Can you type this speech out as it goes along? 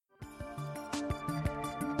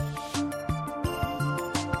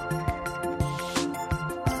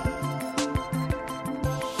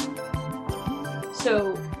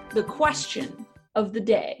So the question of the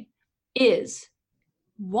day is,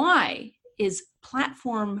 why is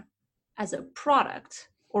platform as a product,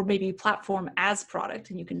 or maybe platform as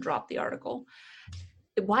product, and you can drop the article,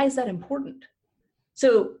 why is that important?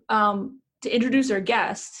 So to introduce our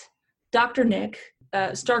guest, Dr. Nic,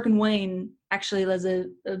 Stark & Wayne actually has a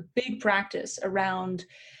big practice around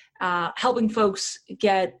helping folks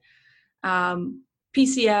get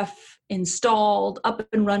PCF installed, up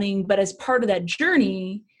and running, but as part of that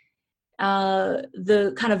journey,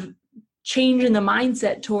 the kind of change in the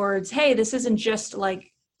mindset towards, hey, this isn't just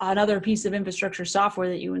like another piece of infrastructure software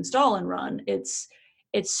that you install and run. It's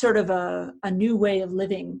sort of a new way of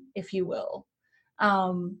living, if you will.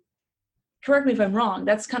 Correct me if I'm wrong.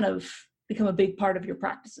 That's kind of become a big part of your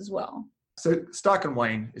practice as well. So Stark &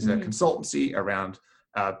 Wayne is a consultancy around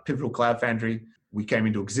Pivotal Cloud Foundry. We came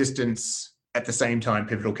into existence at the same time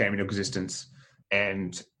Pivotal came into existence,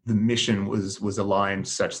 and the mission was aligned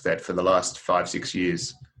such that for the last 5-6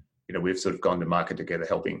 years, we've sort of gone to market together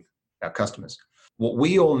helping our customers. What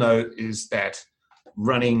we all know is that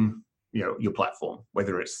running, your platform,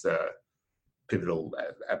 whether it's the Pivotal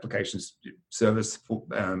Applications Service,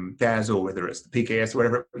 DAS, or whether it's the PKS or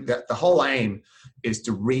whatever, that the whole aim is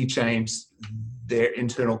to rechange their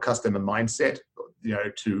internal customer mindset,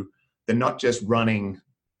 to they're not just running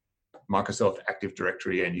Microsoft Active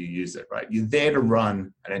Directory and you use it, right? You're there to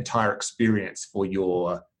run an entire experience for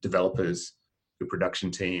your developers, your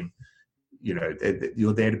production team. You're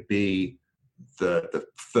there to be the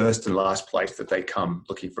first and last place that they come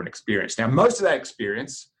looking for an experience. Now, most of that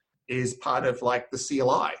experience is part of like the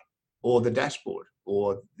CLI or the dashboard,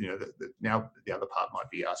 or now the other part might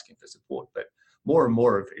be asking for support. But more and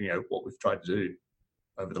more of what we've tried to do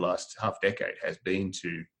over the last half decade has been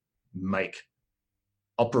to make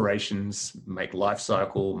operations, make life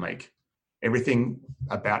cycle, make everything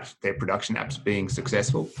about their production apps being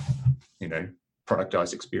successful,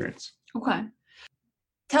 productized experience. Okay.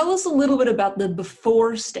 Tell us a little bit about the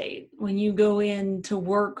before state when you go in to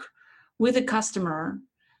work with a customer.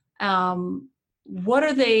 What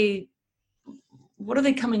are they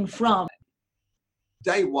coming from?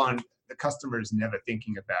 Day one, the customer is never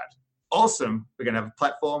thinking about, awesome, we're going to have a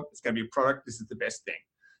platform, it's going to be a product, this is the best thing.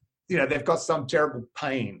 They've got some terrible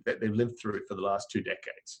pain that they've lived through for the last 2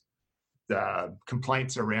 decades. The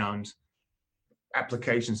complaints around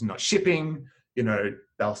applications not shipping,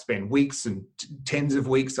 they'll spend weeks and tens of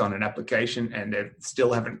weeks on an application and they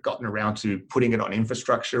still haven't gotten around to putting it on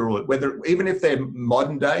infrastructure, or whether, even if they're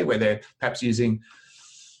modern day, where they're perhaps using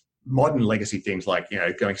modern legacy things like,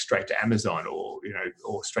 going straight to Amazon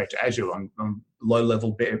or straight to Azure on low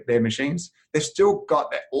level bare machines, they've still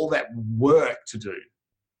got all that work to do.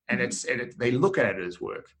 And they look at it as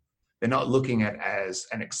work. They're not looking at it as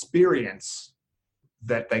an experience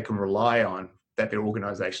that they can rely on, that their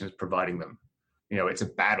organization is providing them. It's a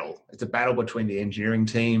battle. It's a battle between the engineering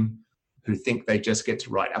team, who think they just get to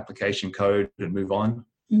write application code and move on,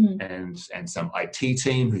 and some IT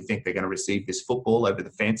team who think they're going to receive this football over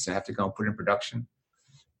the fence and have to go and put it in production.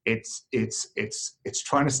 It's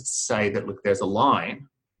trying to say that, look, there's a line.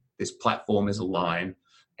 This platform is a line,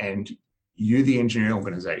 and you, the engineering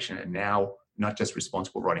organization, are now not just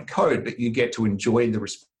responsible for writing code, but you get to enjoy the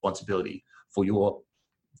responsibility for your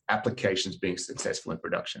applications being successful in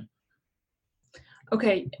production.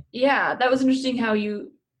 Okay. Yeah. That was interesting how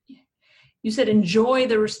you said enjoy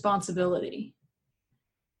the responsibility.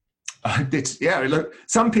 Look,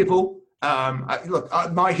 some people,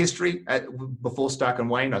 my history before Stark &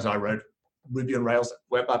 Wayne, as I wrote Ruby on Rails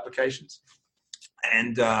web applications.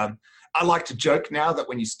 And I like to joke now that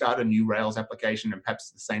when you start a new Rails application, and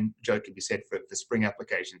perhaps the same joke can be said for Spring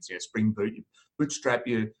applications, Spring Boot, you bootstrap,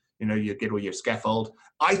 you get all your scaffold.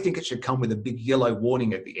 I think it should come with a big yellow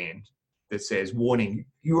warning at the end that says, warning,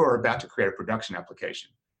 you are about to create a production application.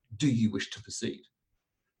 Do you wish to proceed?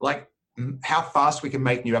 Like, how fast we can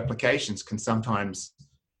make new applications can sometimes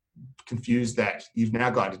confuse that you've now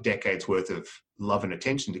got a decade's worth of love and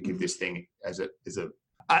attention to give this thing as a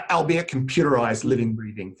albeit computerized, living,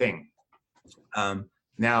 breathing thing.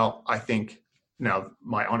 Now, I think,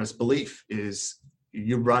 my honest belief is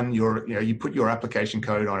you run you put your application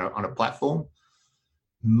code on a platform.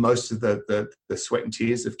 Most of the sweat and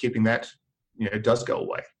tears of keeping that, does go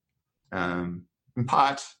away. In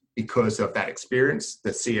part because of that experience,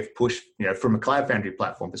 the CF push, from a Cloud Foundry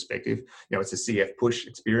platform perspective, it's a CF push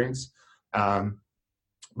experience.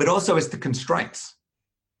 But also it's the constraints.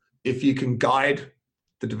 If you can guide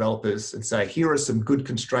the developers and say, here are some good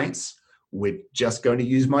constraints, we're just going to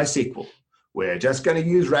use MySQL. We're just going to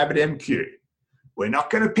use RabbitMQ. We're not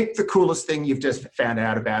going to pick the coolest thing you've just found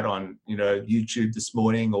out about on, YouTube this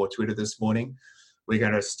morning or Twitter this morning. we're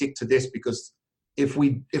going to stick to this, because if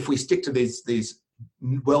we stick to these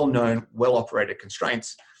well-known, well-operated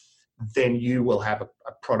constraints, then you will have a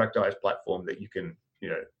productized platform that you can,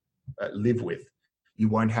 live with. You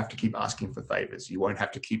won't have to keep asking for favors. You won't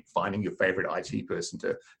have to keep finding your favorite IT person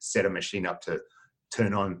to set a machine up to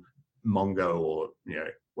turn on Mongo or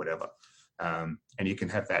whatever. And you can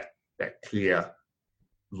have that clear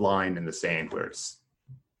line in the sand where it's,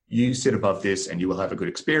 you sit above this and you will have a good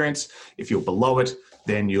experience. If you're below it,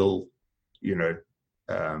 then you're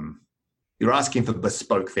asking for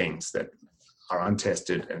bespoke things that are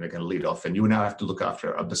untested and they're going to lead off, and you now have to look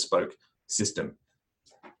after a bespoke system.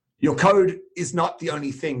 Your code is not the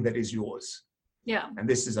only thing that is yours. Yeah. And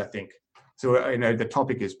this is, I think, so the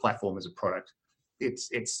topic is platform as a product.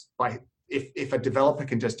 It's by if a developer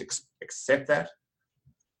can just accept that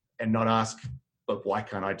and not ask, but why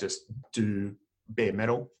can't I just do bare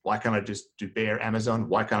metal? Why can't I just do bare Amazon?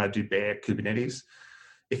 Why can't I do bare Kubernetes?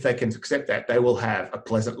 If they can accept that, they will have a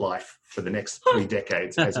pleasant life for the next 3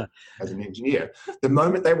 decades as an engineer. The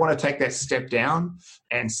moment they want to take that step down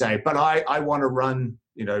and say, but I want to run,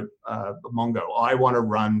 Mongo, I want to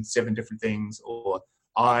run 7 different things, or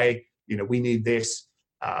we need this,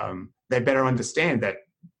 they better understand that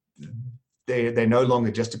they're no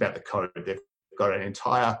longer just about the code. They've got an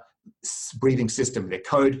entire breathing system, their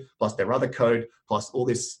code plus their other code plus all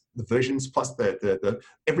this, the versions plus the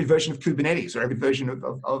every version of Kubernetes or every version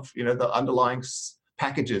of the underlying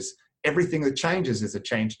packages. Everything that changes is a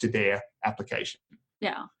change to their application.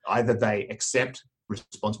 Yeah. Either they accept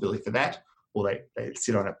responsibility for that, or they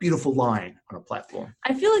sit on a beautiful line on a platform.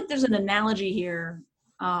 I feel like there's an analogy here.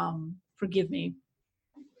 Forgive me,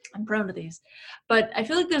 I'm prone to these, but I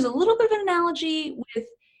feel like there's a little bit of an analogy with,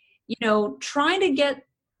 trying to get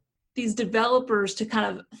these developers to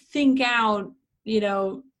kind of think out,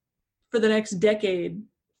 for the next decade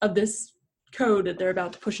of this code that they're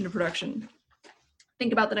about to push into production.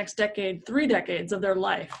 Think about the next decade, 3 decades of their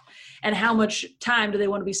life, and how much time do they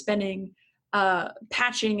want to be spending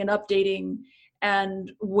patching and updating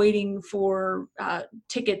and waiting for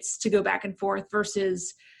tickets to go back and forth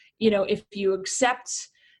versus, if you accept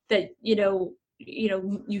that, you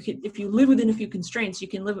can, if you live within a few constraints, you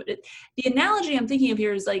can live with it. The analogy I'm thinking of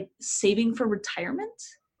here is like saving for retirement,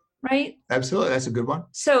 right? Absolutely. That's a good one.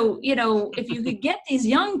 So, if you could get these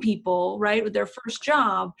young people, right, with their first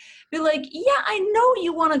job, be like, yeah, I know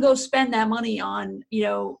you want to go spend that money on,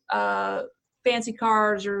 fancy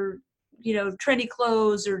cars or, trendy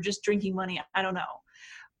clothes or just drinking money. I don't know.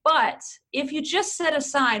 But if you just set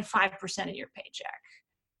aside 5% of your paycheck,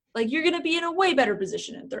 like, you're going to be in a way better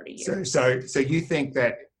position in 30 years. So you think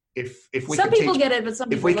that if we some people get it, but some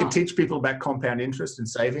people if we don't. can teach people about compound interest and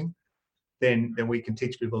saving, then we can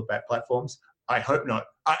teach people about platforms. I hope not.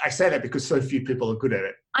 I say that because so few people are good at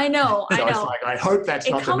it. I know. So it's like, I hope that's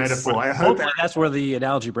not the metaphor. I hope that's where the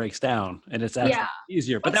analogy breaks down, and it's actually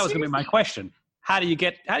easier. But that was going to be my question. How do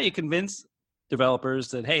you convince developers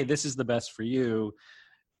that, hey, this is the best for you?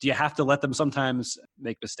 Do you have to let them sometimes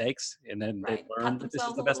make mistakes and then they learn that this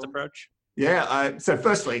is the best approach? Yeah. So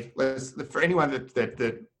firstly, for anyone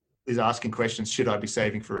that is asking questions, should I be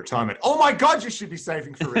saving for retirement? Oh my God, you should be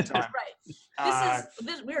saving for retirement. Right.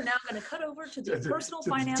 We are now going to cut over to the personal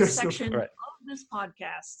finance section of this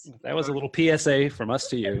podcast. That was a little PSA from us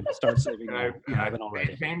to you. Start saving now. You haven't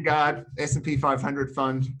already. Vanguard, S&P 500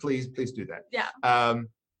 fund, please do that. Yeah.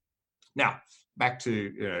 Now, back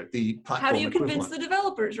to the platform. How do you convince the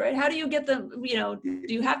developers, right? How do you get them,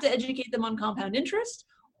 do you have to educate them on compound interest?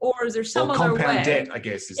 Or is there some other way? Compound debt, I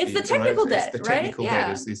guess. It's the technical debt, right? The technical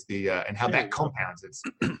debt is the, and how that compounds. It's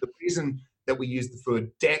the reason that we use the word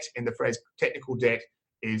debt in the phrase technical debt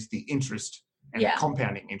is the interest and the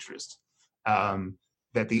compounding interest.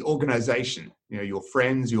 That the organization, your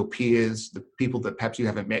friends, your peers, the people that perhaps you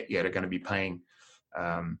haven't met yet are going to be paying.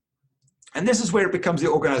 And this is where it becomes the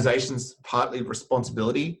organization's partly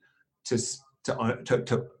responsibility to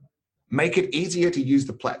make it easier to use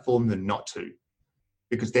the platform than not to.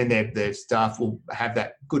 Because then their staff will have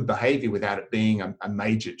that good behavior without it being a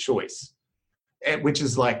major choice. Which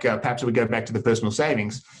is like, perhaps we go back to the personal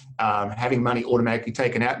savings, having money automatically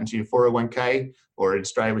taken out into your 401k, or in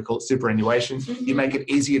Australia we call it superannuation. Mm-hmm. You make it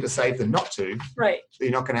easier to save than not to. Right. So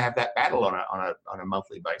you're not going to have that battle on a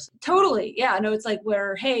monthly basis. Totally. Yeah. No, it's like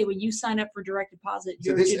where, hey, when you sign up for direct deposit,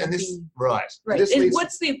 right. Right.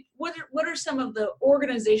 What are some of the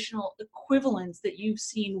organizational equivalents that you've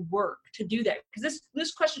seen work to do that? Because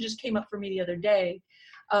this question just came up for me the other day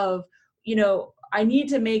of, I need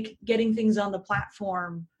to make getting things on the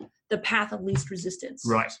platform the path of least resistance.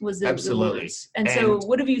 Right. Was the absolutely. And so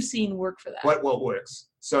what have you seen work for that? What works?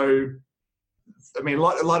 So I mean, a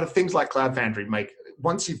lot of things like Cloud Foundry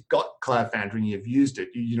once you've got Cloud Foundry and you've used it,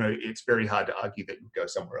 you know, it's very hard to argue that you go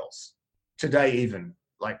somewhere else. Today, even,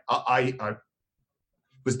 like I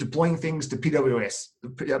was deploying things to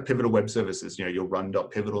PWS, Pivotal Web Services, you know, your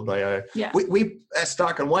run.pivotal.io. Yeah. We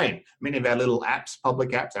Stark and Wayne, many of our little apps, public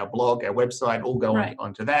apps, our blog, our website, all go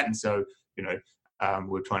onto that. And so, you know,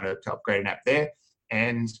 we're trying to upgrade an app there.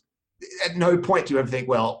 And at no point do you ever think,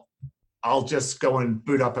 well, I'll just go and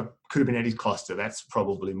boot up a Kubernetes cluster. That's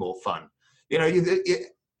probably more fun. You know,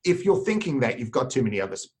 if you're thinking that, you've got too many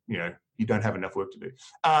others, you know, you don't have enough work to do.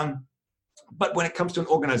 But when it comes to an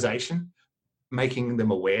organization, making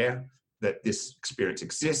them aware that this experience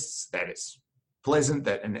exists, that it's pleasant,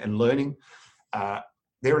 and learning,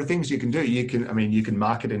 there are things you can do. You can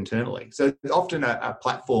market internally. So often a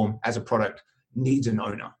platform as a product needs an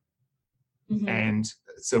owner. Mm-hmm. And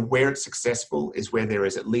so where it's successful is where there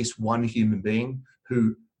is at least one human being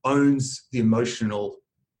who owns the emotional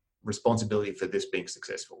responsibility for this being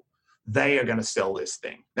successful. They are going to sell this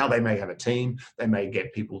thing. Now, they may have a team. They may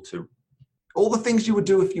get people to all the things you would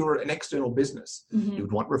do if you were an external business. Mm-hmm. You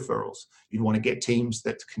would want referrals. You'd want to get teams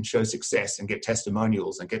that can show success and get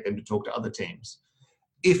testimonials and get them to talk to other teams.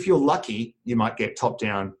 If you're lucky, you might get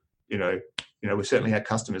top-down, you know, we've certainly had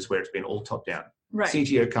customers where it's been all top-down. Right.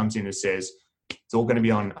 CTO comes in and says, it's all going to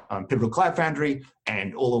be on Pivotal Cloud Foundry,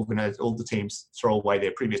 and all the teams throw away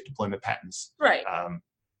their previous deployment patterns. Right.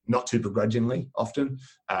 Not too begrudgingly often,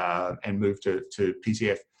 and move to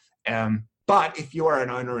PCF. But if you are an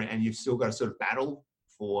owner and you've still got to sort of battle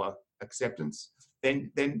for acceptance,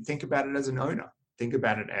 then think about it as an owner. Think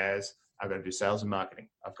about it as, I've got to do sales and marketing.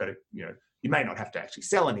 I've got to, you know, you may not have to actually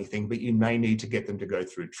sell anything, but you may need to get them to go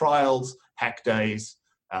through trials, hack days,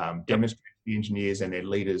 demonstrate to the engineers and their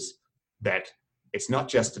leaders that it's not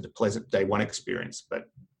just a pleasant day one experience, but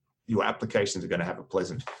your applications are going to have a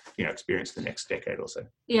pleasant, you know, experience for the next decade or so.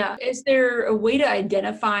 Yeah. Is there a way to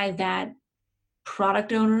identify that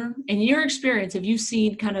product owner? In your experience, have you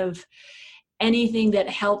seen kind of anything that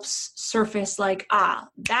helps surface like,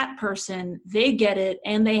 that person, they get it,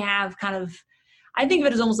 and they have kind of, I think of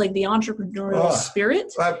it as almost like the entrepreneurial spirit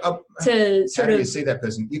to sort of... you see that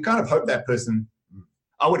person? You kind of hope that person,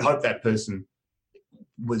 I would hope that person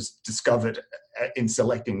was discovered in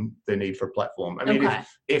selecting the need for a platform. I mean,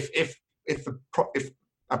 if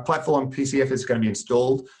a platform PCF is going to be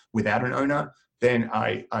installed without an owner, then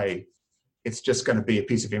it's just going to be a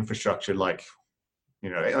piece of infrastructure. Like, you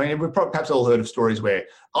know, I mean, we've perhaps all heard of stories where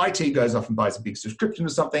IT goes off and buys a big subscription or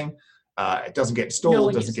something. It doesn't get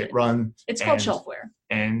installed, doesn't get run. It's called shelfware.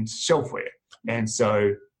 And shelfware. And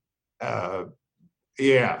so, how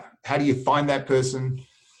do you find that person?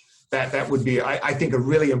 That would be, I think, a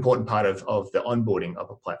really important part of the onboarding of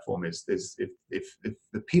a platform is if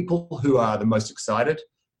the people who are the most excited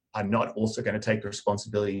are not also going to take the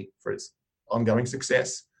responsibility for its ongoing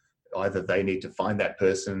success, either they need to find that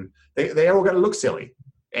person. They're all going to look silly.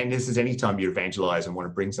 And this is any time you evangelize and want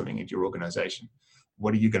to bring something into your organization.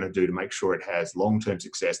 What are you going to do to make sure it has long-term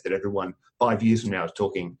success, that everyone 5 years from now is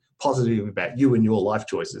talking positively about you and your life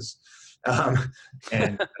choices?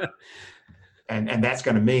 And that's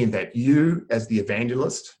going to mean that you, as the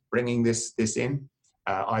evangelist, bringing this in,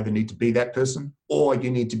 either need to be that person, or you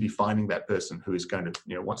need to be finding that person who is going to,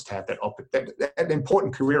 you know, wants to have that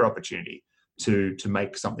important career opportunity to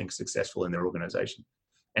make something successful in their organization.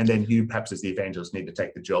 And then you, perhaps as the evangelist, need to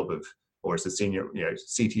take the job of, or as a senior, you know,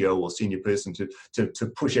 CTO or senior person to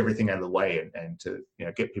push everything out of the way and to, you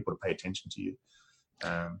know, get people to pay attention to you.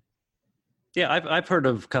 Yeah, I've heard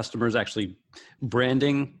of customers actually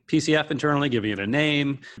branding PCF internally, giving it a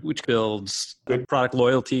name, which builds good product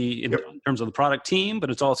loyalty in terms of the product team, but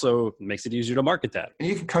it's also makes it easier to market that. And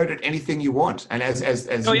you can code it anything you want. And as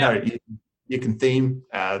you can theme,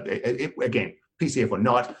 again, PCF or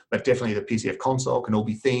not, but definitely the PCF console can all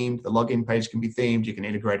be themed. The login page can be themed. You can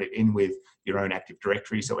integrate it in with your own Active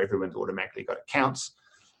Directory, so everyone's automatically got accounts.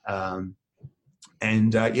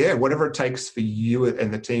 Whatever it takes for you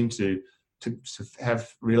and the team to have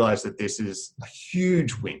realized that this is a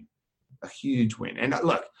huge win. And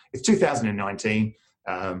look, it's 2019.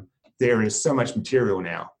 There is so much material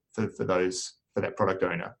now for that product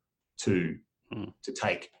owner to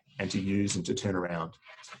take and to use and to turn around.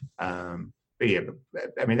 I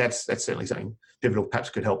mean, that's certainly something Pivotal perhaps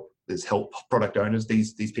could help product owners,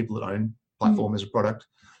 these people that own platform as a product,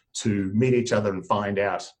 to meet each other and find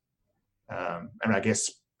out. And I guess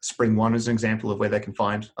Spring One is an example of where they can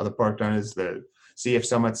find other product owners. The CF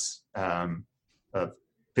Summits,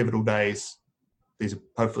 Pivotal Days, these are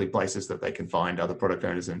hopefully places that they can find other product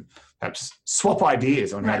owners and perhaps swap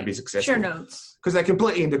ideas on how to be successful. Share notes. Because they're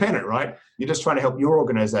completely independent, right? You're just trying to help your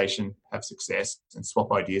organization have success and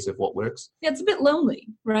swap ideas of what works. Yeah, it's a bit lonely,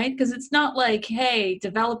 right? Because it's not like, hey,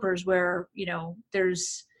 developers where,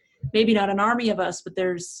 there's maybe not an army of us, but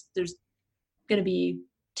there's going to be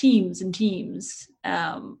teams and teams.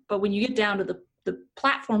 But when you get down to the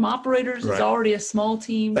platform operators, is already a small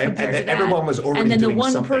team. Everyone was already and then doing the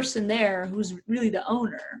one something. person there who's really the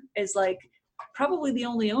owner is like probably the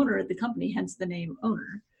only owner at the company, hence the name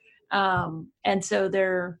owner. And so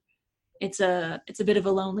it's a bit of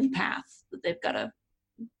a lonely path that they've got to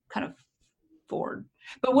kind of forward.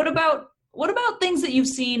 But what about things that you've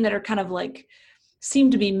seen that are kind of like seem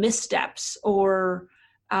to be missteps or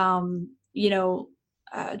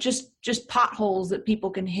just potholes that people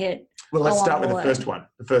can hit? Well, let's start with the first one.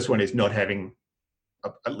 The first one is not having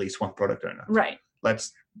at least one product owner. Right.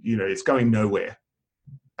 It's going nowhere.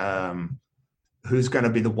 Who's going to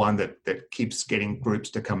be the one that keeps getting groups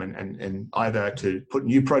to come in and either to put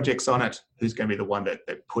new projects on it? Who's going to be the one that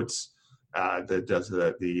puts does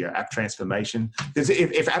the app transformation? Because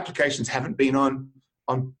if applications haven't been on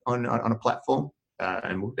a platform,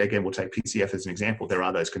 and again we'll take PCF as an example, there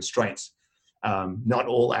are those constraints. Not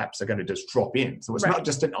all apps are going to just drop in. So it's not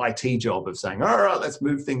just an IT job of saying, all right, let's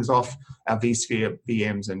move things off our vSphere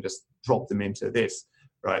VMs and just drop them into this,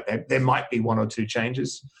 right? There might be one or two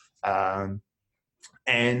changes.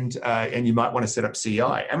 And you might want to set up CI.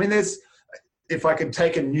 I mean, if I can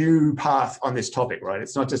take a new path on this topic, right?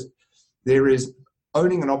 It's not just, there is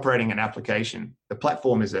owning and operating an application. The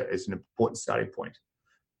platform is an important starting point.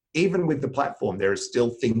 Even with the platform, there are still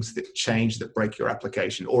things that change that break your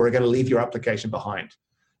application or are going to leave your application behind.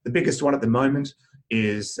 The biggest one at the moment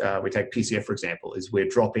is, we take PCF, for example, is we're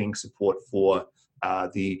dropping support for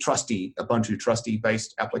the Ubuntu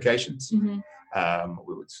Trusty-based applications. Mm-hmm.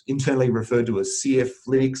 It's internally referred to as CF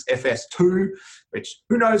Linux FS2, which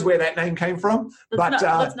who knows where that name came from. Let's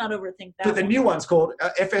not overthink that. But the new one's called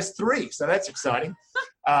FS3, so that's exciting.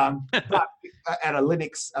 But at a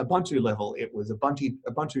Linux Ubuntu level, it was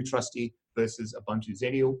Ubuntu Trusty versus Ubuntu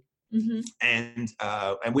Xenial. Mm-hmm.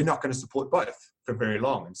 And we're not going to support both for very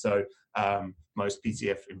long. And so most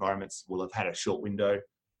PCF environments will have had a short window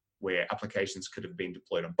where applications could have been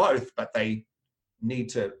deployed on both, but they need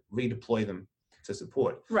to redeploy them to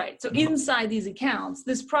support. Right. So inside these accounts,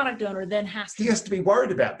 this product owner then has to be worried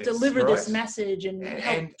about this. Deliver this message and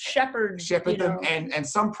help shepherd them. And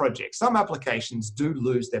some projects, some applications do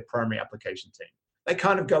lose their primary application team. They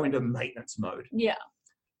kind of go into maintenance mode. Yeah.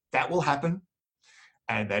 That will happen.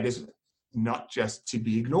 And that is not just to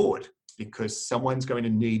be ignored because someone's going to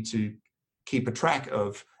need to keep a track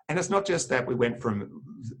of, and it's not just that we went from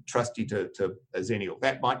Trusty to Xenial.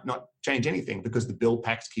 That might not change anything because the build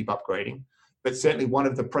packs keep upgrading. But certainly one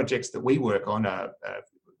of the projects that we work on,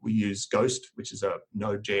 we use Ghost, which is a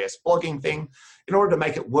Node.js blogging thing. In order to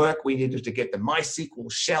make it work, we needed to get the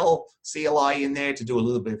MySQL shell CLI in there to do a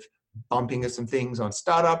little bit of bumping of some things on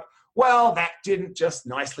startup. Well, that didn't just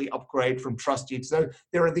nicely upgrade from Trusty. So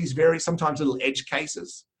there are these sometimes little edge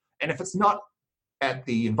cases. And if it's not at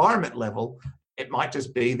the environment level, it might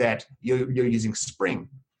just be that you're using Spring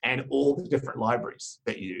and all the different libraries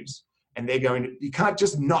that you use. And you can't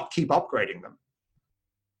just not keep upgrading them.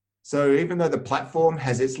 So even though the platform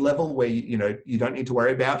has its level where you don't need to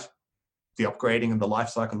worry about the upgrading and the life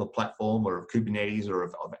cycle of the platform or of Kubernetes or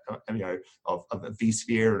of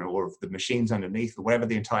vSphere or of the machines underneath or whatever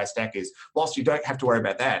the entire stack is, whilst you don't have to worry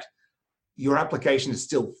about that, your application is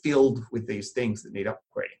still filled with these things that need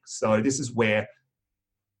upgrading. So this is where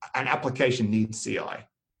an application needs CI,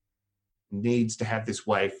 needs to have this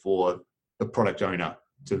way for the product owner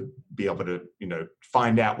to be able to,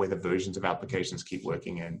 find out whether versions of applications keep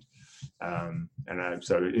working.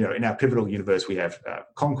 So in our Pivotal universe, we have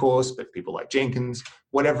Concourse, but people like Jenkins,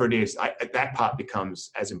 whatever it is, that part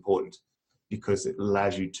becomes as important because it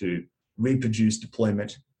allows you to reproduce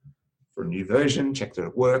deployment for a new version, check that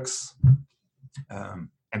it works,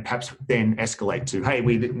 and perhaps then escalate to, hey,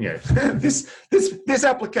 we didn't, this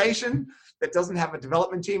application that doesn't have a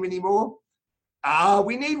development team anymore,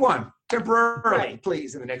 we need one temporarily,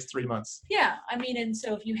 please, in the next 3 months. Yeah, I mean, and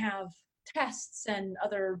so if you have tests and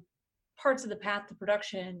other parts of the path to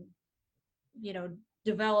production,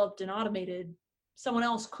 developed and automated, someone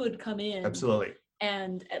else could come in. Absolutely.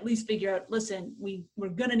 And at least figure out, listen, we're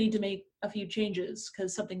going to need to make a few changes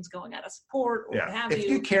because something's going out of support or what have you. If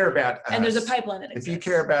you care about... and there's a pipeline that exists. If you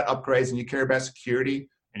care about upgrades and you care about security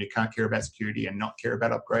and you can't care about security and not care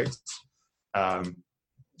about upgrades,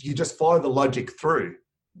 you just follow the logic through.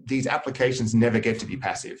 These applications never get to be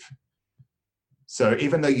passive. So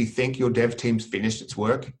even though you think your dev team's finished its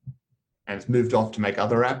work and it's moved off to make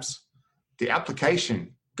other apps, the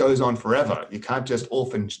application goes on forever. You can't just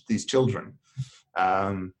orphan these children.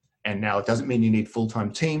 And now it doesn't mean you need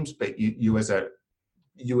full-time teams, but you as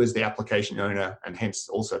the application owner, and hence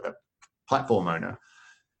also the platform owner,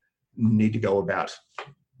 need to go about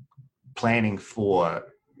planning for,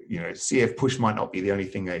 CF push might not be the only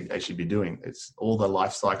thing they should be doing. It's all the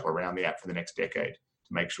life cycle around the app for the next decade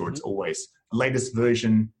to make sure it's always latest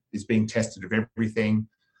version is being tested of everything.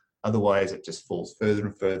 Otherwise, it just falls further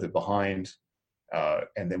and further behind.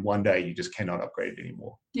 And then one day you just cannot upgrade it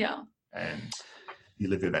anymore. Yeah. And you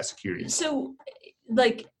live with that security. So,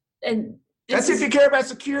 that's if you care about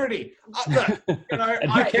security. Look,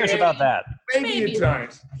 and who cares about that? Maybe you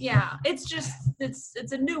don't. Yeah, it's just it's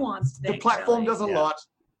a nuanced thing. The platform really. does a lot,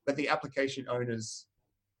 but the application owners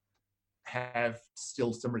have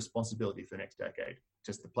still some responsibility for the next decade.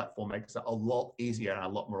 Just the platform makes it a lot easier and a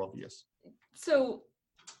lot more obvious. So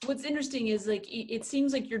what's interesting is it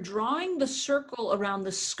seems like you're drawing the circle around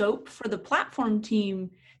the scope for the platform team.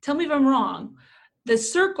 Tell me if I'm wrong. The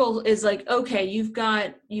circle is okay, you've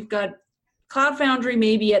got Cloud Foundry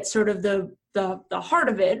maybe at sort of the heart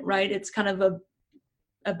of it, right? It's kind of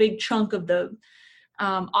a big chunk of the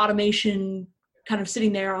automation kind of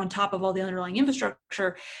sitting there on top of all the underlying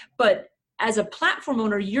infrastructure. But as a platform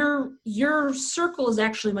owner, your circle is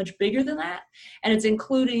actually much bigger than that. And it's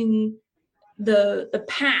including the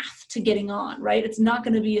path to getting on, right? It's not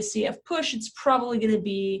going to be a CF push. It's probably going to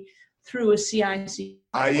be through a CI/CD.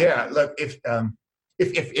 Yeah, look,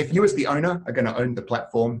 if you as the owner are going to own the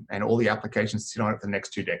platform and all the applications sit on it for the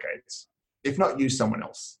next 2 decades, if not you, someone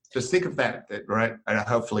else. Just think of that, right? And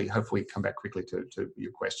hopefully come back quickly to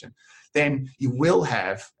your question. Then you will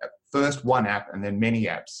have first one app and then many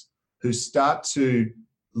apps who start to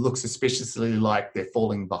look suspiciously like they're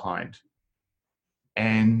falling behind.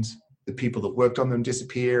 And the people that worked on them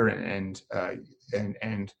disappear, and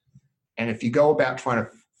if you go about trying to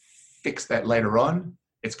fix that later on,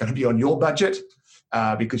 it's going to be on your budget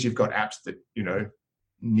because you've got apps that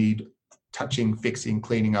need touching, fixing,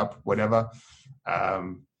 cleaning up, whatever. I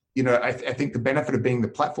think the benefit of being the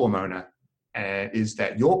platform owner is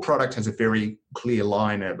that your product has a very clear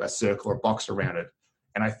line, a circle or a box around it.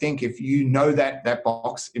 And I think if you know that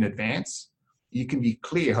box in advance, you can be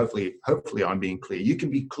clear. Hopefully I'm being clear. You can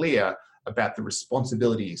be clear about the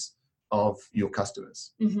responsibilities of your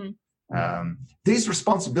customers. Mm-hmm. These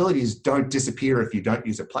responsibilities don't disappear if you don't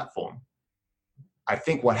use a platform. I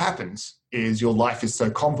think what happens is your life is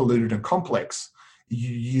so convoluted and complex,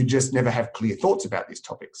 you just never have clear thoughts about these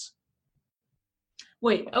topics.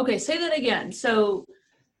 Wait, okay, say that again. So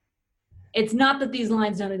it's not that these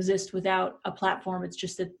lines don't exist without a platform. It's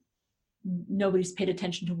just that nobody's paid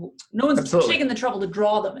attention to, no one's Absolutely. taken the trouble to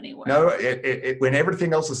draw them anywhere. No, when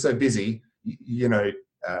everything else is so busy, there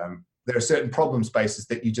are certain problem spaces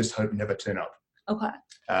that you just hope never turn up. Okay.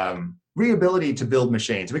 Reability to build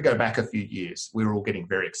machines. We go back a few years. We were all getting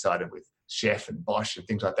very excited with Chef and Bosch and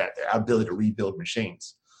things like that. Our ability to rebuild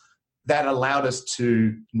machines. That allowed us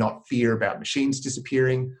to not fear about machines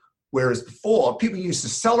disappearing. Whereas before, people used to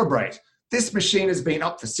celebrate. This machine has been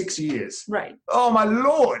up for 6 years. Right. Oh my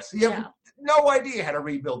Lord. You have no idea how to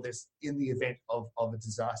rebuild this in the event of a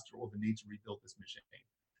disaster or the need to rebuild this machine.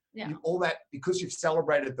 Yeah. All that, because you've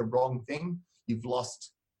celebrated the wrong thing, you've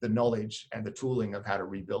lost the knowledge and the tooling of how to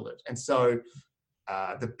rebuild it. And so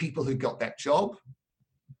the people who got that job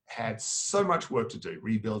had so much work to do,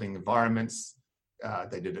 rebuilding environments.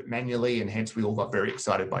 They did it manually, and hence we all got very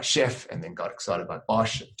excited by Chef and then got excited by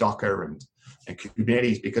Bosch, Docker, and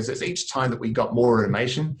Kubernetes, because it's each time that we got more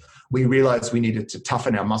automation, we realized we needed to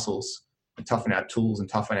toughen our muscles and toughen our tools and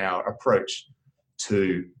toughen our approach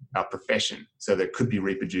to our profession so that it could be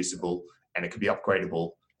reproducible and it could be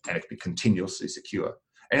upgradable and it could be continuously secure.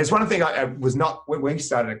 And it's one thing I was not, when we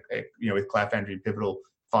started with Cloud Foundry and Pivotal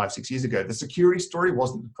 5-6 years ago, the security story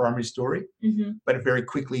wasn't the primary story, Mm-hmm. but it very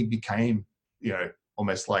quickly became,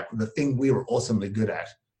 almost like the thing we were awesomely good at.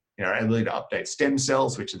 Our ability to update stem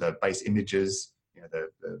cells, which are the base images,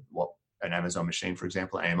 what an Amazon machine, for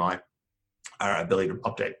example, AMI, our ability to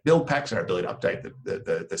update build packs, our ability to update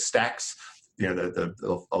the stacks,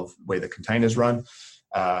 of where the containers run.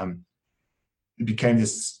 It became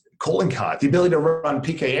this calling card, the ability to run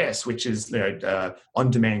PKS, which is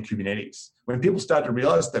on-demand Kubernetes. When people started to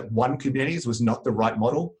realize that one Kubernetes was not the right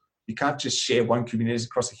model, you can't just share one Kubernetes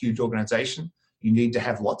across a huge organization. You need to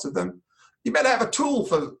have lots of them. You better have a tool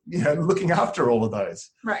for looking after all of those.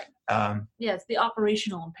 Right. It's the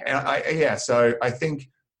operational imperative. So I think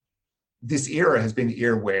this era has been the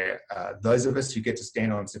era where those of us who get to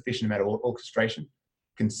stand on sufficient amount of orchestration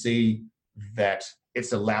can see that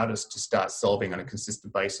it's allowed us to start solving on a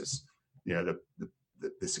consistent basis,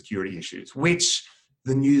 the security issues, which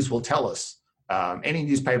the news will tell us. Any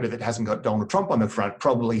newspaper that hasn't got Donald Trump on the front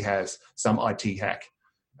probably has some IT hack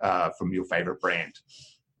from your favorite brand.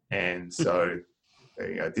 And so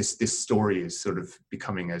this story is sort of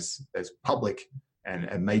becoming as public and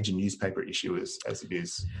a major newspaper issue as it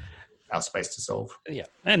is our space to solve. Yeah.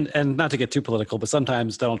 And not to get too political, but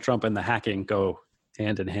sometimes Donald Trump and the hacking go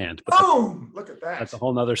hand in hand. But Look at that. That's a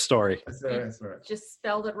whole nother story. That's right. Just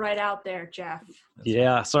spelled it right out there, Jeff.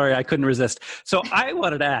 Yeah, sorry, I couldn't resist. So I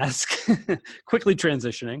wanted to ask, quickly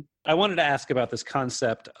transitioning, I wanted to ask about this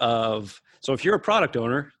concept of, so if you're a product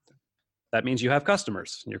owner, that means you have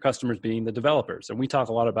customers, and your customers being the developers. And we talk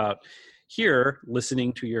a lot about here,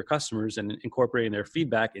 listening to your customers and incorporating their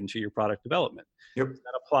feedback into your product development. Yep. Does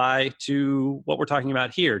that apply to what we're talking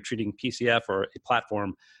about here, treating PCF or a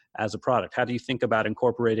platform as a product? How do you think about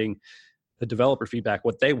incorporating the developer feedback,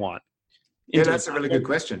 what they want? Yeah, that's a really good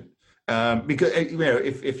question. Because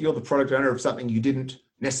if you're the product owner of something you didn't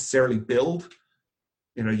necessarily build,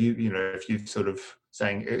 if you sort of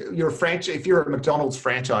saying if you're a McDonald's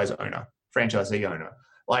franchisee owner,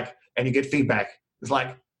 and you get feedback, it's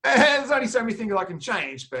like, there's only so many things I can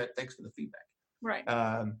change, but thanks for the feedback. Right.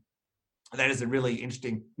 That is a really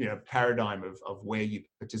interesting, paradigm of where you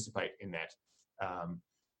participate in that.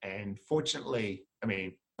 And fortunately,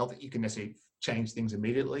 not that you can necessarily change things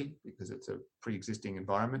immediately because it's a pre-existing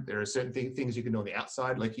environment. There are certain things you can do on the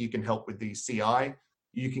outside, like you can help with the CI.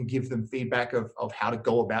 You can give them feedback of how to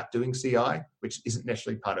go about doing CI, which isn't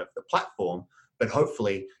necessarily part of the platform, but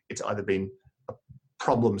hopefully it's either been a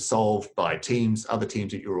problem solved by other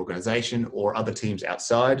teams at your organization or other teams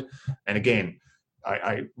outside. And again,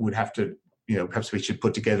 I would have to, perhaps we should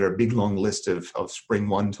put together a big long list of Spring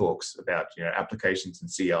One talks about, applications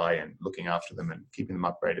and CI and looking after them and keeping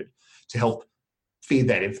them upgraded to help feed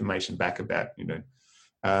that information back about,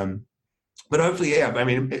 but hopefully,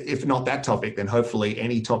 if not that topic, then hopefully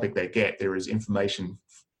any topic they get, there is information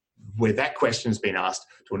where that question has been asked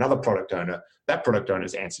to another product owner. That product owner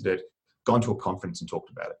has answered it, gone to a conference and talked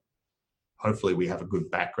about it. Hopefully we have a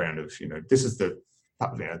good background of, this is the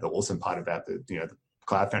awesome part about the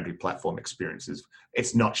Cloud Foundry platform experiences.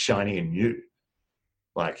 It's not shiny and new.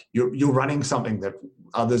 Like you're running something that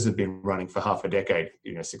others have been running for half a decade,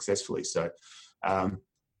 successfully. So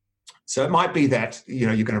it might be that,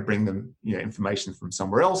 you're going to bring them, information from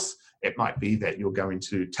somewhere else. It might be that you're going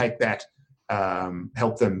to take that,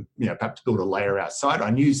 help them, perhaps build a layer outside.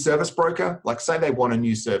 A new service broker, like say they want a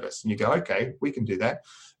new service and you go, okay, we can do that.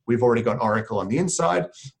 We've already got Oracle on the inside.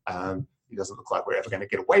 It doesn't look like we're ever going to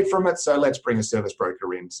get away from it. So let's bring a service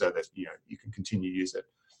broker in so that, you can continue to use it.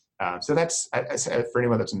 So that's, for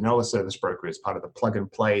anyone that doesn't know, a service broker is part of the plug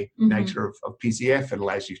and play nature of PCF. It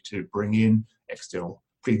allows you to bring in external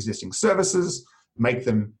pre-existing services, make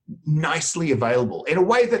them nicely available in a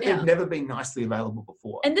way that they've never been nicely available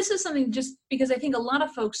before. And this is something just because I think a lot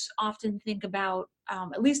of folks often think about,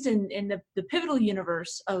 at least in the pivotal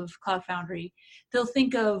universe of Cloud Foundry, they'll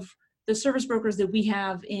think of the service brokers that we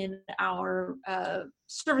have in our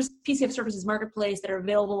PCF services marketplace that are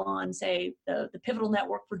available on, say, the Pivotal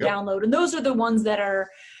network for download. And those are the ones that are,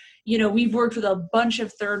 we've worked with a bunch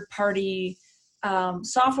of third-party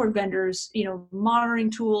software vendors, monitoring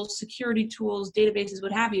tools, security tools, databases,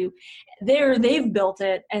 what have you. They've built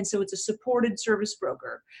it, and so it's a supported service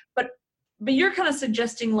broker. But you're kind of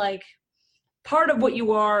suggesting like part of what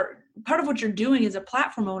you're doing as a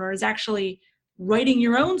platform owner is actually writing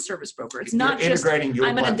your own service broker. It's not just I'm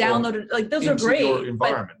going to download it. Like those are great,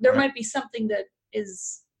 but there might be something that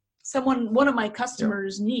is one of my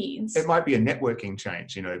customers needs. It might be a networking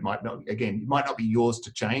change. It might not be yours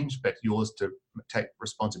to change, but yours to take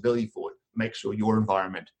responsibility for it. Make sure your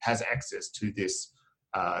environment has access to this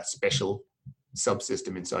special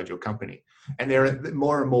subsystem inside your company. And there are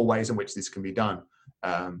more and more ways in which this can be done.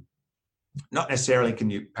 Not necessarily can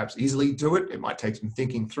you perhaps easily do it. It might take some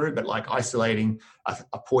thinking through, but like isolating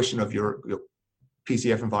a portion of your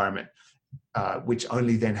PCF environment, which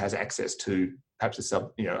only then has access to perhaps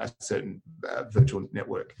a certain virtual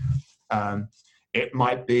network. It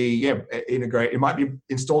might be integrate. It might be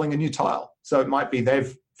installing a new tile. So it might be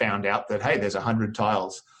they've found out that hey, there's 100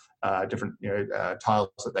 tiles, different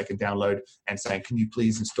tiles that they can download, and saying, can you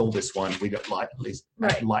please install this one? We got light, at least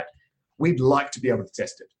light. We'd like to be able to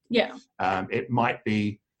test it. Yeah. It might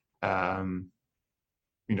be, asking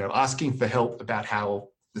for help about how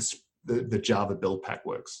the Java build pack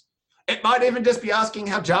works. It might even just be asking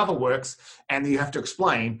how Java works, and you have to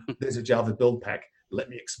explain, there's a Java build pack. Let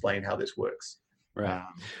me explain how this works. Right.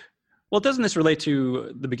 Well, doesn't this relate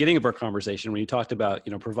to the beginning of our conversation when you talked about,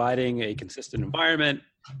 providing a consistent environment?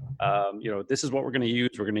 This is what we're going to use.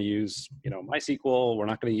 We're going to use, MySQL. We're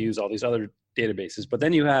not going to use all these other databases. But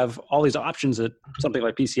then you have all these options that something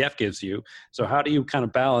like PCF gives you. So how do you kind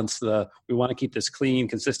of balance we want to keep this clean,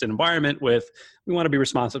 consistent environment with, we want to be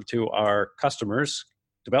responsive to our customers,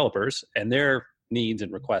 developers, and their needs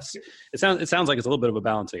and requests? It sounds like it's a little bit of a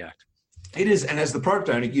balancing act. It is, and as the product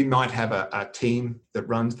owner, you might have a team that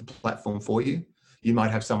runs the platform for you. You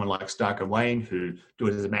might have someone like Stark and Wayne who do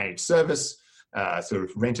it as a managed service, sort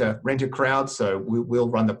of rent a crowd. So we'll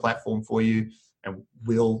run the platform for you, and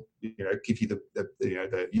we'll give you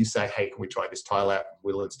you say, hey, can we try this tile out?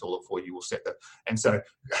 We'll install it for you. We'll set and so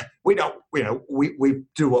we don't we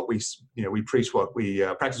do what we preach what we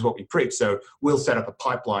practice what we preach. So we'll set up a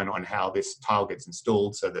pipeline on how this tile gets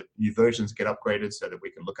installed so that new versions get upgraded so that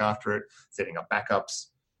we can look after it, setting up backups.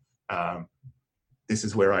 This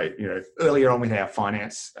is where earlier on with our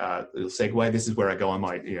finance little segue, this is where I go on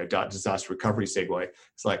my disaster recovery segue.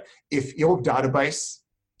 It's like, if your database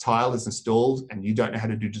tile is installed and you don't know how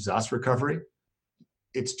to do disaster recovery,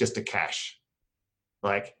 it's just a cache.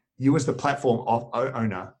 Like, you as the platform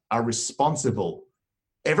owner are responsible.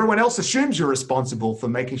 Everyone else assumes you're responsible for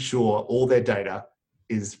making sure all their data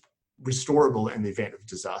is restorable in the event of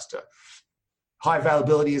disaster. High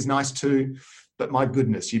availability is nice too, but my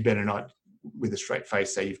goodness, you better not with a straight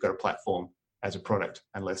face say you've got a platform as a product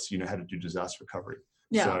unless you know how to do disaster recovery.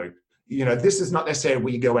 Yeah. So this is not necessarily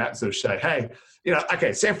where you go out and sort of say, hey,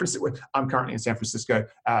 okay, San Francisco. I'm currently in San Francisco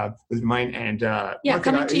with Maine, and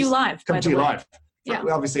coming to you live. Coming to you live. Yeah.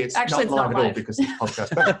 Well, obviously, it's not live at all because it's a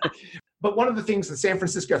podcast. But one of the things the San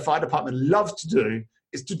Francisco Fire Department loves to do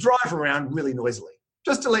is to drive around really noisily,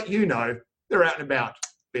 just to let you know they're out and about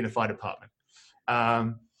being a fire department.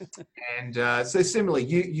 So similarly,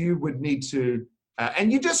 you would need to,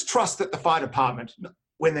 and you just trust that the fire department,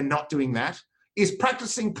 when they're not doing that, is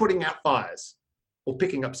practicing putting out fires or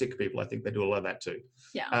picking up sick people. I think they do a lot of that too.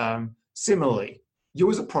 Yeah. Similarly, you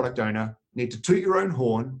as a product owner need to toot your own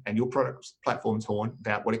horn and your product platform's horn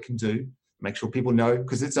about what it can do. Make sure people know,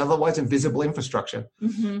 because it's otherwise invisible infrastructure.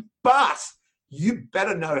 Mm-hmm. But you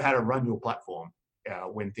better know how to run your platform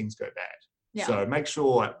when things go bad. Yeah. So make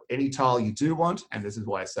sure any tile you do want, and this is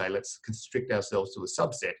why I say let's constrict ourselves to a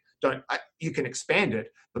subset. You can expand it,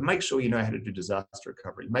 but make sure you know how to do disaster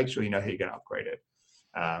recovery. Make sure you know how you're going to upgrade it.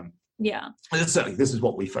 And certainly, this is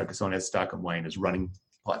what we focus on as Stark and Wayne, is running the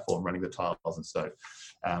platform, running the tiles. And so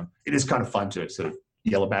it is kind of fun to sort of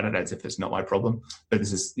yell about it as if it's not my problem, but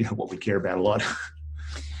this is what we care about a lot.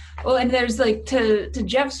 Well, and there's like to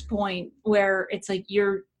Jeff's point where it's like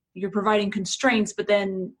you're providing constraints, but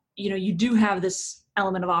then you do have this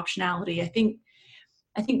element of optionality. I think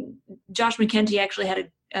Josh McKenty actually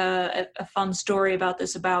had a fun story about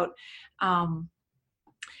this, about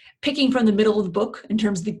picking from the middle of the book in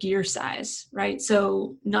terms of the gear size, right?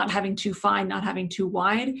 So not having too fine, not having too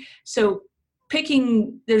wide. So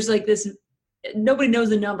there's like this, nobody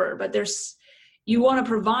knows the number, but you want to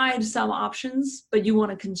provide some options, but you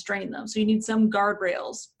want to constrain them. So you need some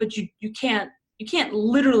guardrails, but you can't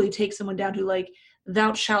literally take someone down to like,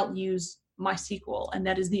 thou shalt use MySQL, and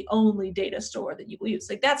that is the only data store that you will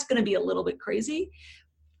use. Like, that's going to be a little bit crazy.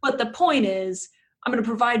 But the point is, I'm going to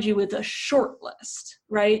provide you with a short list,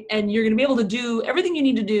 right? And you're going to be able to do everything you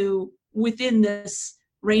need to do within this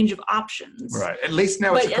range of options. Right. At least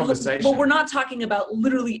now it's a conversation. But we're not talking about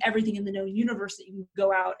literally everything in the known universe that you can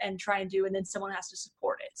go out and try and do, and then someone has to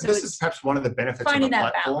support it. So this is perhaps one of the benefits of the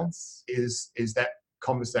platform is that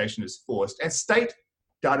conversation is forced. And state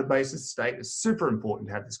is super important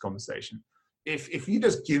to have this conversation. If you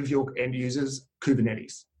just give your end users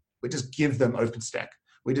Kubernetes, we just give them OpenStack,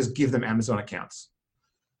 we just give them Amazon accounts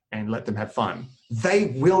and let them have fun,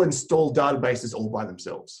 they will install databases all by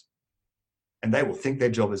themselves. And they will think their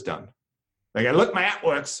job is done. They go, look, my app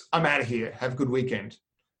works, I'm out of here, have a good weekend.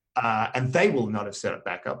 And they will not have set up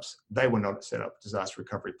backups. They will not have set up disaster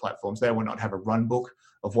recovery platforms. They will not have a run book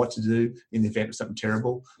of what to do in the event of something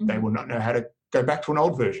terrible. Mm-hmm. They will not know how to go back to an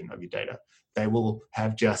old version of your data. They will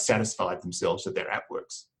have just satisfied themselves that their app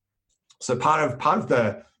works. So part of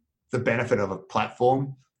the benefit of a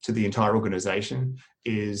platform to the entire organization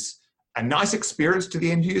is a nice experience to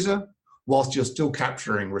the end user whilst you're still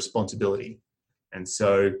capturing responsibility. And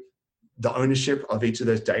so the ownership of each of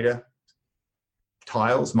those data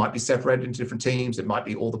tiles might be separated into different teams. It might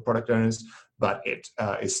be all the product owners, but it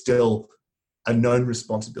is still a known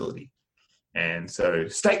responsibility. And so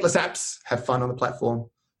stateless apps, have fun on the platform.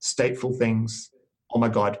 Stateful things, oh my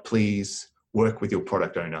God, please work with your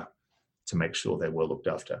product owner to make sure they're well looked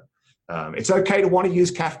after. It's okay to want to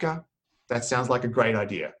use Kafka. That sounds like a great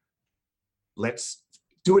idea. let's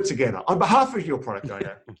do it together. On behalf of your product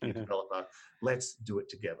owner, developer, let's do it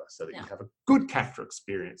together so that you have a good Kafka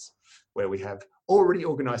experience where we have already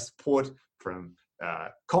organized support from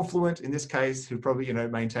Confluent in this case, who probably,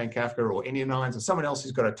 maintain Kafka, or Onion9s, or someone else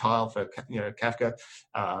who's got a tile for, Kafka.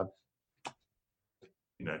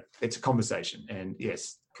 It's a conversation, and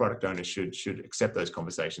yes, product owners should accept those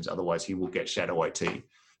conversations. Otherwise, he will get shadow IT,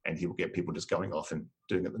 and he will get people just going off and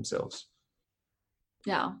doing it themselves.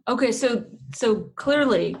 Yeah. Okay. So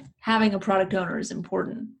clearly, having a product owner is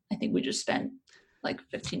important. I think we just spent like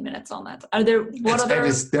 15 minutes on that. Are there any other?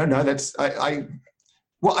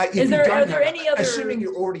 Assuming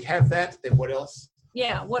you already have that, then what else?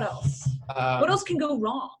 Yeah. What else? What else can go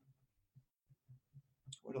wrong?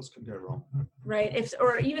 What else can go wrong? Right.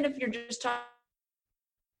 Even if you're just talking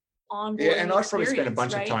on. Yeah, and I've probably spent a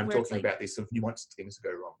bunch of time talking about these sort of nuanced things that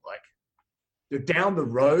go wrong. Like down the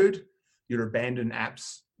road, your abandoned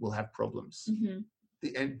apps will have problems.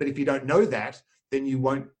 Mm-hmm. But if you don't know that, then you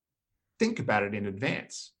won't think about it in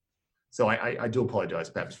advance. So I do apologize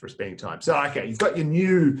perhaps for spending time. So, okay, you've got your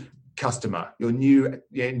new customer, your new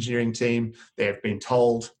engineering team. They have been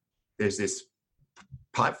told there's this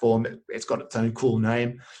platform, it's got its own cool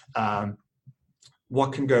name.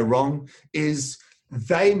 What can go wrong is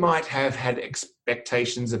they might have had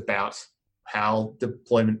expectations about how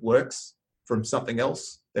deployment works from something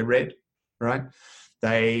else they read, right?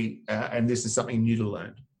 And this is something new to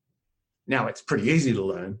learn. Now, it's pretty easy to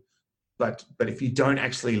learn, but if you don't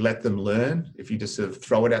actually let them learn, if you just sort of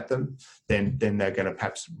throw it at them, then they're going to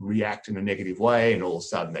perhaps react in a negative way, and all of a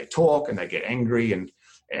sudden they talk and they get angry, and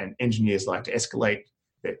engineers like to escalate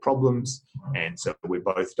their problems, and so we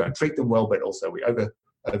both don't treat them well, but also we over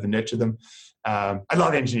nurture them. I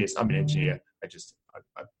love engineers. I'm an engineer.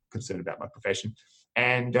 I'm concerned about my profession,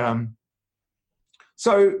 and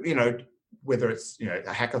so whether it's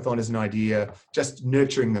a hackathon is an idea, just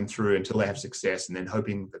nurturing them through until they have success, and then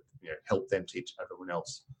hoping that help them teach everyone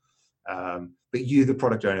else. But you, the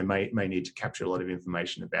product owner, may need to capture a lot of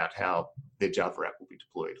information about how their Java app will be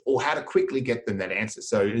deployed, or how to quickly get them that answer.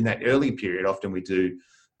 So in that early period, often we do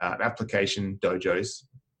application dojos.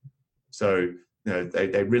 So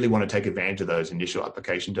they really want to take advantage of those initial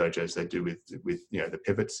application dojos they do with the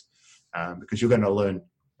pivots, because you're going to learn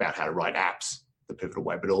about how to write apps the pivotal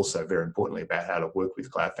way, but also very importantly about how to work with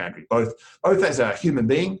Cloud Foundry, both as a human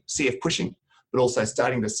being, CF pushing, but also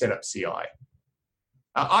starting to set up CI.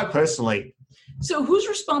 I personally. So whose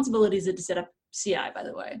responsibility is it to set up CI, by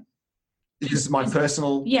the way? This is my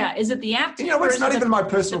personal. Yeah, is it the app team? It's not even my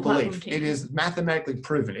personal belief. It is mathematically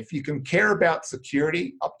proven. If you can care about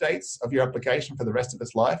security updates of your application for the rest of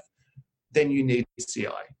its life, then you need CI.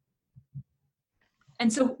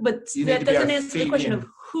 And so, but that doesn't answer the question of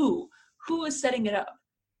who is setting it up.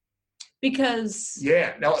 Because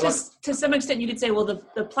to some extent you could say, well,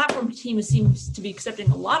 the platform team seems to be accepting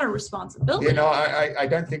a lot of responsibility. I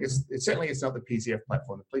don't think it's not the PCF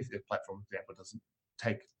platform. The PCF platform example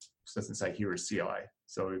doesn't say here is CI.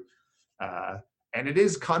 So, and it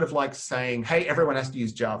is kind of like saying, hey, everyone has to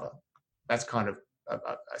use Java. That's kind of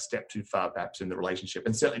a step too far perhaps in the relationship,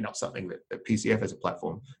 and certainly not something that PCF as a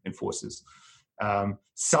platform enforces.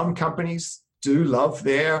 Some companies do love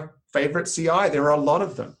their favorite CI. There are a lot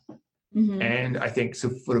of them. Mm-hmm. And I think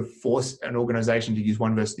to sort of force an organization to use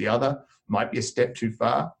one versus the other might be a step too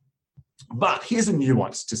far. But here's a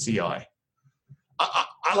nuance to CI.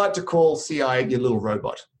 I like to call CI your little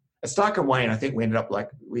robot. At Stark and Wayne, I think we had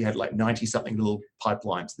 90-something little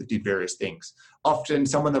pipelines that did various things. Often,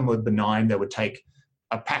 some of them were benign. They would take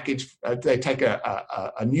a package, they take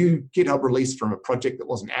a new GitHub release from a project that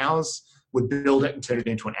wasn't ours, would build it and turn it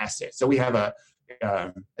into an asset. So we have a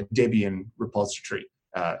Debian repository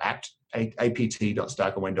at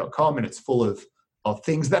apt.starkandwayne.com, and it's full of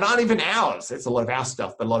things that aren't even ours. It's a lot of our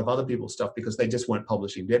stuff, but a lot of other people's stuff, because they just weren't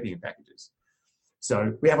publishing Debian packages.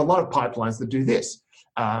 So we have a lot of pipelines that do this.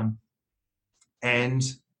 So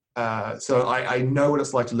I know what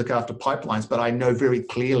it's like to look after pipelines, but I know very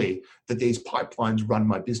clearly that these pipelines run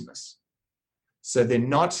my business. So they're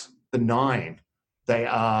not benign. They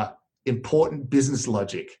are important business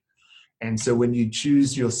logic. And so when you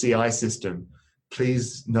choose your CI system,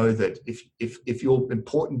 please know that if your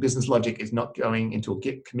important business logic is not going into a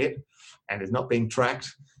Git commit and is not being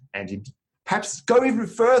tracked, and you perhaps go even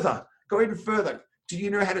further. Do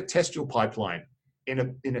you know how to test your pipeline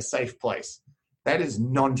in a safe place? That is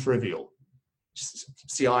non-trivial.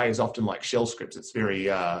 CI is often like shell scripts. It's very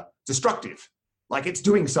destructive. Like it's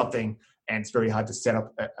doing something, and it's very hard to set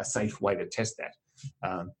up a safe way to test that.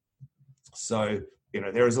 So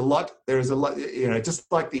there is a lot.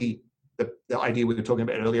 Just like the idea we were talking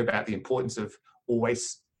about earlier about the importance of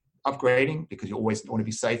always upgrading because you always want to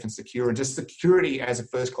be safe and secure. And just security as a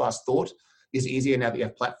first-class thought is easier now that you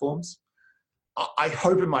have platforms. I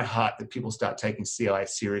hope in my heart that people start taking CI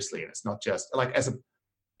seriously, and it's not just like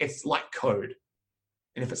it's like code.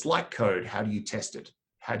 And if it's like code, how do you test it?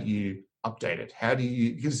 How do you update it?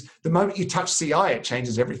 Because the moment you touch CI, it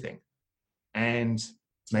changes everything. And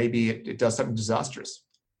maybe it does something disastrous.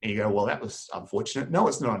 And you go, well, that was unfortunate. No,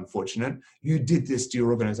 it's not unfortunate. You did this to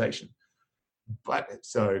your organization. But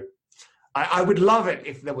so I would love it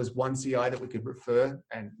if there was one CI that we could refer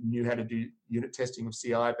and knew how to do unit testing of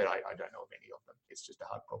CI, but I don't know of any of them. It's just a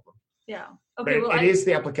hard problem. Yeah. Okay. But it is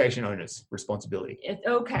the application owner's responsibility.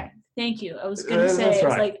 Okay. Thank you. I was going to say, that's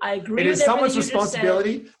right. It's like, I agree. It is with someone's everything you just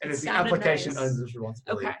responsibility, said. and it's the Sounded application nice. owner's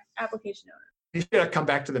responsibility. Okay. Application owner. You should come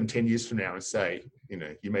back to them 10 years from now and say,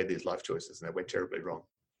 you made these life choices and they went terribly wrong.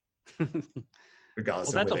 Regardless Well,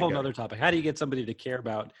 of that's where a whole they go. other topic. How do you get somebody to care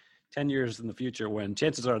about 10 years in the future when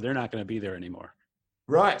chances are they're not going to be there anymore?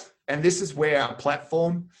 Right. And this is where our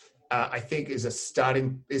platform, I think, is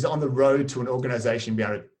on the road to an organization being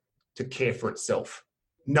able to care for itself,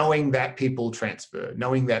 knowing that people transfer,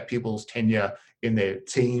 knowing that people's tenure in their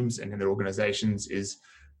teams and in their organizations is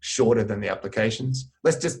shorter than the applications.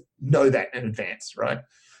 Let's just know that in advance, right?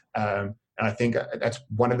 And I think that's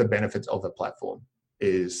one of the benefits of the platform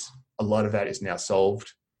is a lot of that is now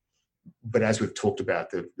solved. But as we've talked about,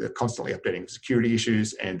 the constantly updating security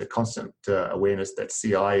issues and the constant awareness that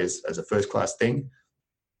CI is as a first-class thing,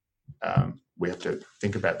 we have to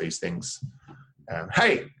think about these things.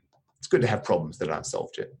 Hey, it's good to have problems that aren't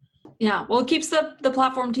solved yet. Yeah, well, it keeps the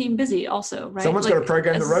platform team busy also, right? Someone's got to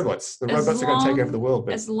program the robots. The robots are going to take over the world.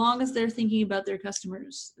 But as long as they're thinking about their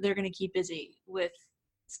customers, they're going to keep busy with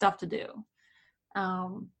stuff to do.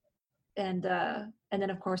 And then,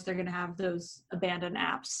 of course, they're going to have those abandoned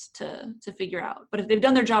apps to figure out. But if they've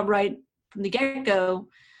done their job right from the get-go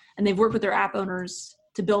and they've worked with their app owners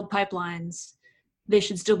to build pipelines, they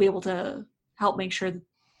should still be able to help make sure that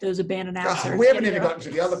those abandoned apps are. We haven't even gotten to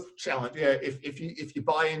the other challenge. Yeah, if you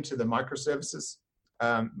buy into the microservices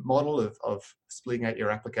model of splitting out your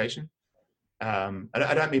application, I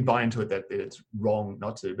don't mean buy into it that it's wrong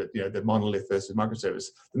not to, but the monolith versus microservice.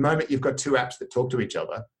 The moment you've got two apps that talk to each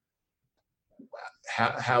other,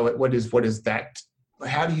 what is that?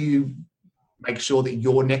 How do you make sure that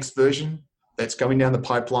your next version that's going down the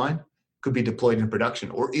pipeline could be deployed in production,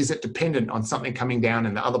 or is it dependent on something coming down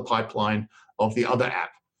in the other pipeline of the other app?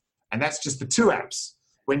 And that's just the two apps.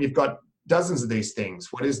 When you've got dozens of these things,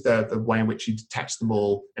 what is the way in which you detach them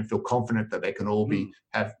all and feel confident that they can all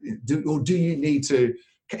do you need to,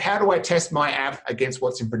 how do I test my app against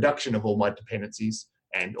what's in production of all my dependencies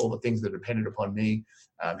and all the things that are dependent upon me?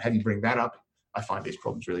 How do you bring that up? I find these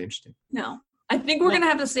problems really interesting. No, I think we're going to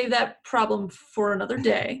have to save that problem for another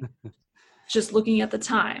day. Just looking at the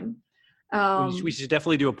time. We should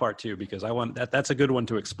definitely do a part 2 because I want that's a good one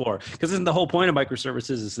to explore. Because isn't the whole point of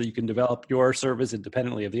microservices is that you can develop your service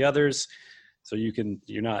independently of the others, so I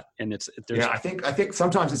think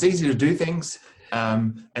sometimes it's easy to do things,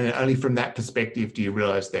 and only from that perspective do you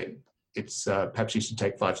realize that it's perhaps you should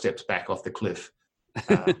take 5 steps back off the cliff.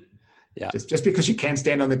 Yeah. Just because you can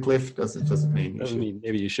stand on the cliff doesn't mean you should.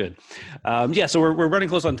 Maybe you should. So we're running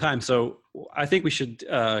close on time. So I think we should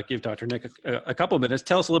give Dr. Nic a couple of minutes.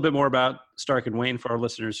 Tell us a little bit more about Stark and Wayne for our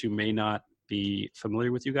listeners who may not be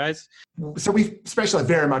familiar with you guys. So we specialize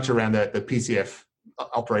very much around the PCF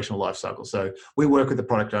operational lifecycle. So we work with the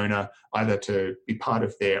product owner either to be part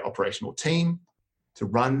of their operational team to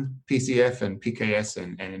run PCF and PKS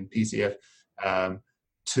and PCF.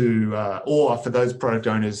 Or for those product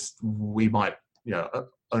owners, we might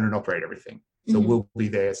own and operate everything. So we'll be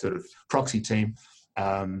their sort of proxy team.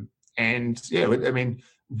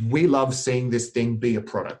 We love seeing this thing be a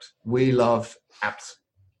product. We love apps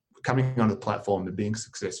coming onto the platform and being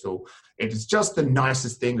successful. It is just the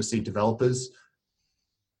nicest thing to see developers,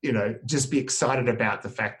 just be excited about the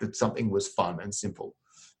fact that something was fun and simple.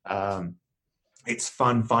 It's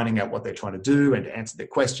fun finding out what they're trying to do and to answer their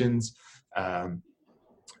questions.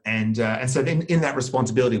 And so then in that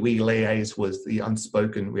responsibility, we liaise with the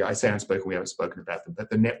unspoken, I say unspoken, we haven't spoken about them, but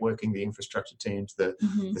the networking, the infrastructure teams, the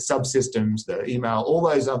subsystems, the email, all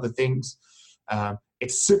those other things.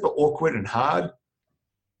 It's super awkward and hard,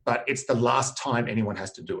 but it's the last time anyone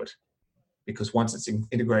has to do it. Because once it's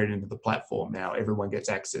integrated into the platform, now everyone gets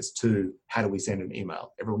access to how do we send an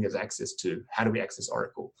email? Everyone gets access to how do we access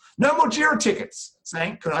Oracle? No more Jira tickets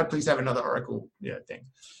saying, could I please have another Oracle thing?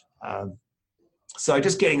 So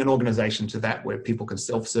just getting an organization to that where people can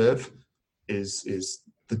self-serve is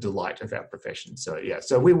the delight of our profession. So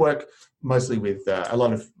so we work mostly with a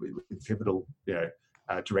lot of with Pivotal,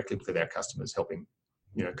 directly with our customers, helping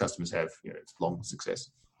customers have, it's long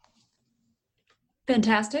success.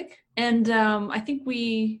 Fantastic. And I think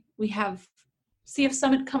we have CF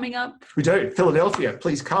Summit coming up. We do. Philadelphia,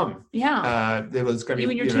 please come. Yeah. There was going to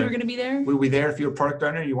be, you and your team are going to be there? We'll be there. If you're a product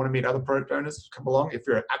owner and you want to meet other product owners, come along. If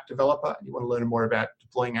you're an app developer and you want to learn more about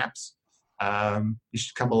deploying apps, you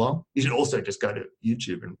should come along. You should also just go to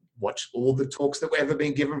YouTube and watch all the talks that were ever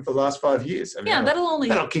been given for the last 5 years. I mean,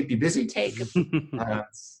 that'll keep you busy.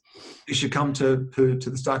 You should come to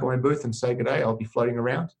the Starkaway booth and say good day. I'll be floating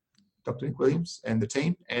around, Dr. Nic Williams and the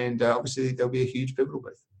team, and obviously there'll be a huge pivotal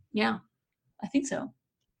booth. Yeah, I think so.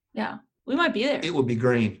 Yeah, we might be there. It will be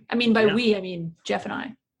green. I mean, I mean Jeff and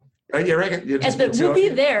I. Oh, you reckon? We'll be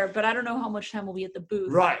there, but I don't know how much time we'll be at the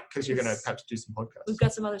booth. Right, because you're going to have to do some podcasts. We've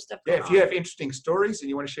got some other stuff going on. If you have interesting stories and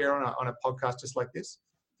you want to share on a podcast just like this,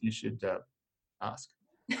 you should ask.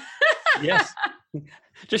 Yes.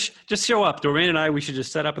 Just show up. Doreen and I, we should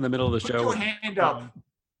just set up in the middle of the show. Put your hand up.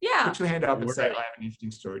 Yeah. Put your hand up and say, I have an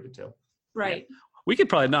interesting story to tell. Right. Yeah. We could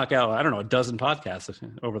probably knock out, I don't know, a dozen podcasts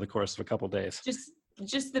over the course of a couple of days.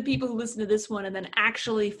 Just the people who listen to this one and then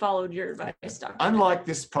actually followed your advice, Dr. Unlike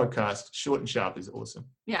this podcast, short and sharp is awesome.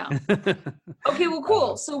 Yeah. Okay, well,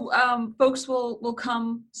 cool. So folks will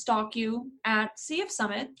come stalk you at CF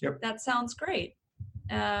Summit. Yep. That sounds great.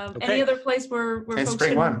 Any other place where and folks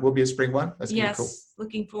Spring One. We'll be at Spring One. That's yes, cool.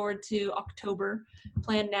 Looking forward to October.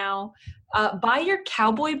 Plan now. Buy your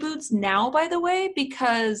cowboy boots now, by the way,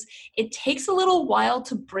 because it takes a little while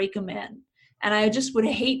to break them in. And I just would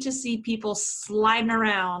hate to see people sliding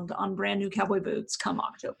around on brand new cowboy boots come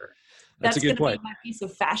October. That's a good point. Be my piece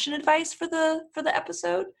of fashion advice for the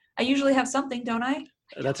episode. I usually have something, don't I?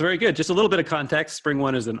 That's very good. Just a little bit of context. Spring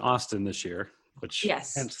One is in Austin this year, which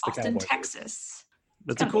yes, hence the Austin, Texas.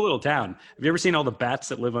 That's a cool little town. Have you ever seen all the bats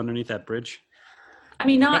that live underneath that bridge? I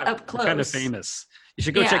mean, not up close. Kind of famous. You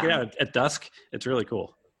should go check it out at dusk. It's really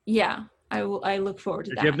cool. Yeah, I look forward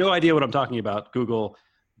to that. If you have no idea what I'm talking about, Google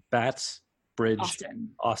bats bridge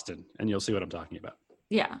Austin, and you'll see what I'm talking about.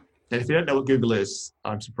 Yeah. And if you don't know what Google is,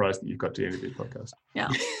 I'm surprised that you've got to interview the podcast. Yeah.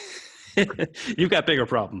 You've got bigger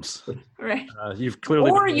problems. Right. You've clearly.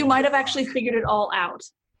 Or you might have actually figured it all out,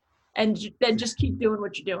 and then just keep doing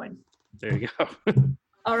what you're doing. There you go.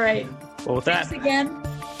 All right. Well, with Thanks that. again.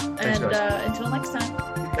 Thanks, and until next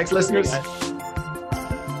time. Thanks, listeners. Bye.